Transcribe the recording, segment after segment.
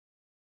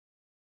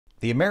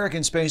The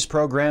American space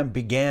program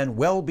began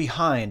well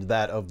behind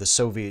that of the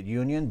Soviet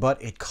Union,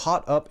 but it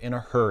caught up in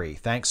a hurry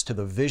thanks to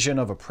the vision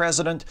of a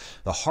president,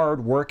 the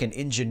hard work and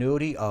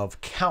ingenuity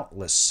of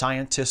countless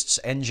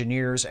scientists,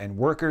 engineers, and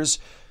workers,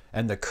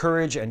 and the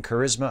courage and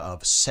charisma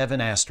of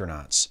 7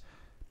 astronauts.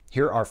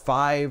 Here are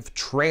 5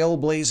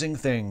 trailblazing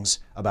things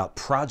about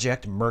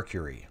Project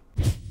Mercury.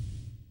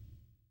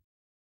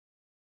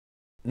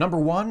 Number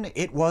 1,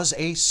 it was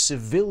a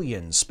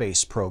civilian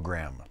space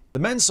program. The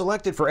men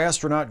selected for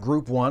astronaut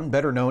Group 1,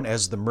 better known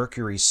as the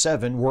Mercury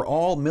 7, were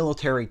all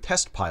military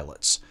test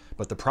pilots,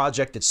 but the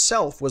project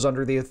itself was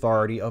under the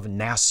authority of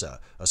NASA,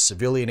 a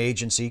civilian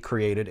agency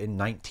created in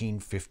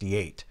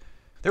 1958.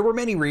 There were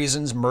many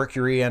reasons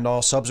Mercury and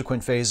all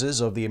subsequent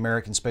phases of the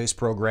American space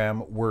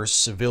program were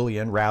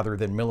civilian rather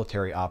than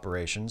military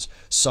operations,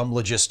 some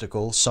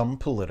logistical, some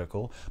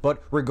political,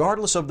 but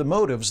regardless of the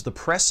motives, the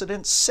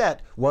precedent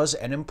set was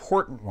an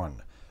important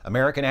one.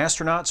 American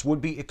astronauts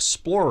would be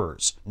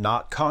explorers,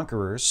 not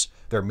conquerors.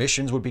 Their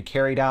missions would be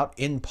carried out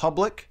in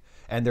public,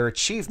 and their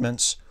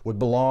achievements would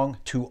belong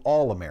to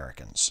all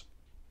Americans.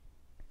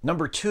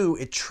 Number 2,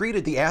 it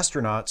treated the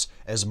astronauts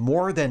as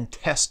more than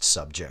test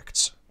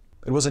subjects.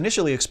 It was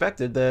initially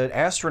expected that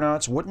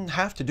astronauts wouldn't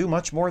have to do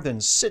much more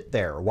than sit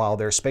there while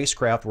their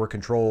spacecraft were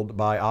controlled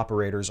by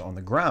operators on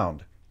the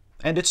ground.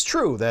 And it's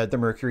true that the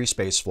Mercury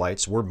space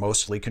flights were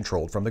mostly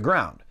controlled from the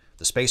ground.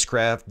 The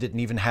spacecraft didn't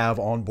even have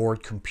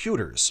onboard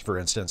computers, for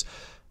instance.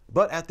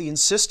 But at the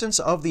insistence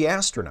of the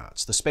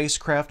astronauts, the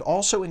spacecraft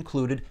also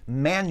included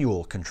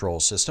manual control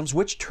systems,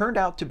 which turned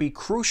out to be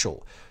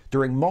crucial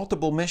during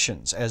multiple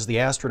missions, as the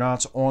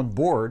astronauts on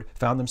board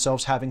found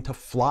themselves having to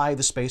fly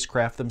the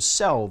spacecraft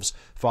themselves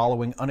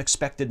following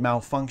unexpected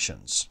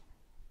malfunctions.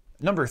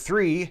 Number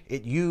 3,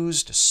 it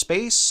used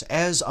space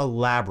as a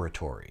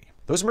laboratory.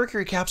 Those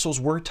Mercury capsules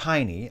were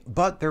tiny,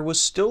 but there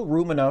was still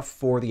room enough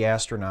for the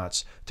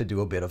astronauts to do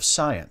a bit of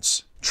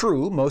science.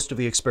 True, most of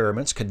the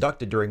experiments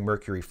conducted during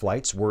Mercury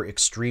flights were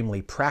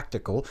extremely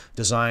practical,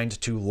 designed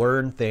to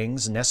learn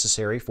things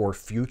necessary for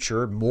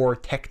future, more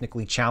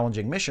technically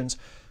challenging missions,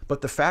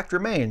 but the fact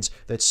remains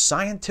that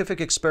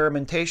scientific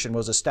experimentation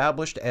was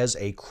established as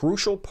a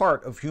crucial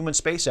part of human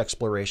space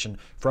exploration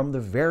from the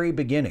very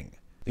beginning.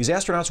 These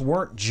astronauts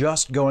weren't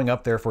just going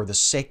up there for the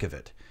sake of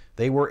it.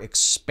 They were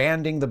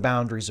expanding the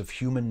boundaries of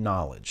human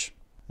knowledge.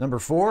 Number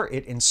 4,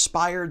 it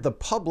inspired the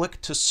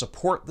public to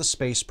support the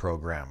space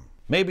program.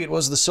 Maybe it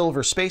was the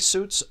silver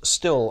spacesuits,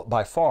 still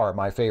by far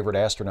my favorite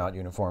astronaut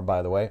uniform,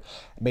 by the way.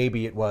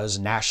 Maybe it was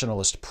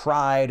nationalist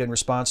pride in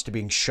response to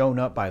being shown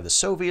up by the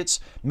Soviets.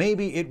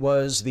 Maybe it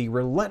was the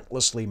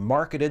relentlessly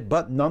marketed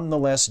but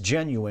nonetheless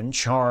genuine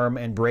charm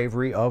and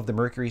bravery of the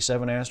Mercury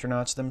 7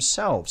 astronauts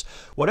themselves.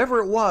 Whatever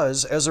it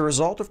was, as a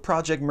result of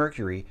Project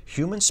Mercury,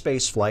 human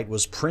spaceflight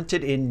was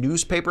printed in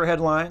newspaper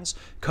headlines,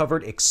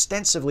 covered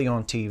extensively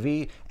on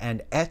TV,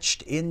 and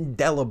etched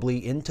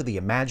indelibly into the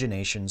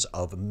imaginations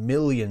of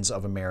millions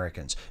of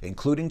Americans,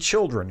 including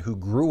children who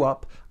grew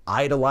up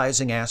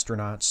idolizing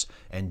astronauts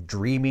and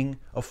dreaming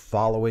of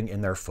following in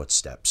their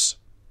footsteps.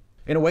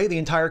 In a way, the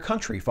entire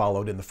country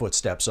followed in the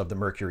footsteps of the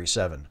Mercury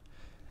 7.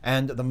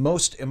 And the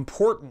most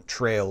important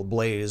trail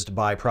blazed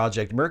by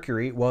Project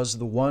Mercury was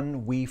the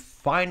one we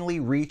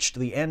finally reached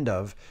the end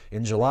of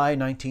in July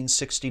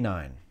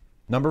 1969.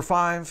 Number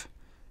 5,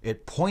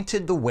 it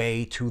pointed the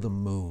way to the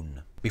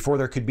moon. Before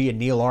there could be a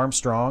Neil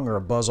Armstrong or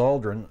a Buzz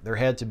Aldrin, there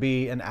had to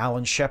be an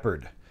Alan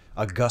Shepard,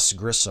 a Gus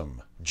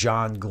Grissom,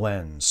 John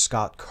Glenn,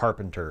 Scott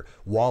Carpenter,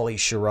 Wally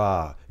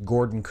Schirra,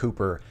 Gordon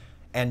Cooper,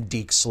 and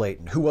Deke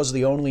Slayton, who was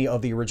the only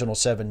of the original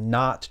 7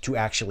 not to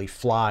actually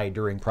fly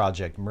during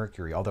Project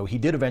Mercury, although he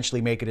did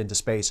eventually make it into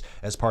space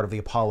as part of the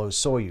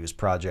Apollo-Soyuz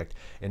project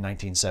in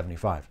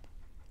 1975.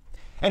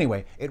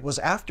 Anyway, it was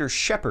after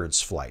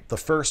Shepard's flight, the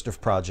first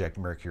of Project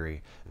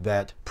Mercury,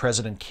 that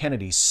President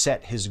Kennedy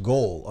set his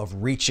goal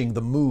of reaching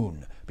the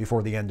moon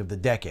before the end of the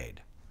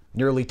decade.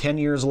 Nearly 10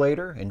 years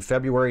later, in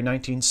February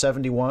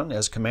 1971,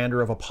 as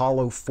commander of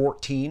Apollo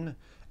 14,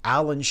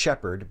 Alan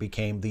Shepard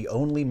became the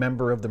only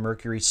member of the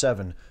Mercury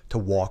 7 to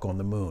walk on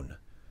the moon.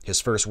 His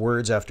first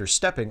words after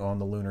stepping on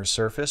the lunar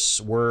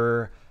surface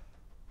were,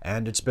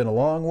 "And it's been a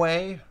long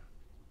way,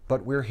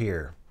 but we're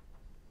here."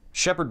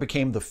 Shepard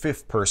became the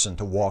 5th person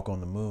to walk on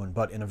the moon,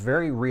 but in a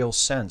very real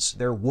sense,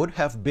 there would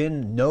have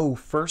been no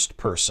first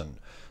person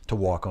to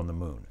walk on the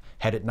moon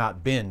had it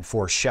not been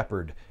for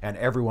Shepard and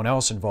everyone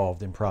else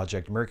involved in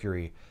Project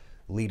Mercury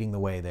leading the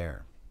way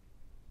there.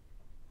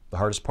 The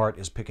hardest part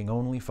is picking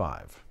only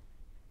 5.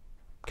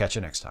 Catch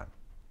you next time.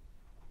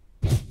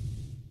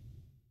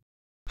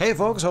 Hey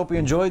folks, hope you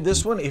enjoyed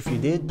this one. If you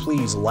did,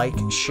 please like,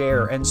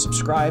 share, and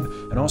subscribe.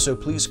 And also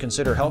please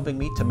consider helping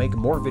me to make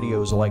more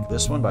videos like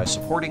this one by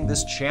supporting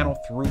this channel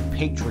through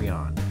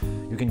Patreon.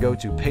 You can go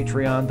to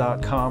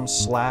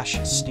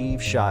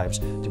patreon.com/Steve Shives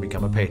to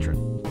become a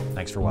patron.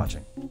 Thanks for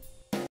watching.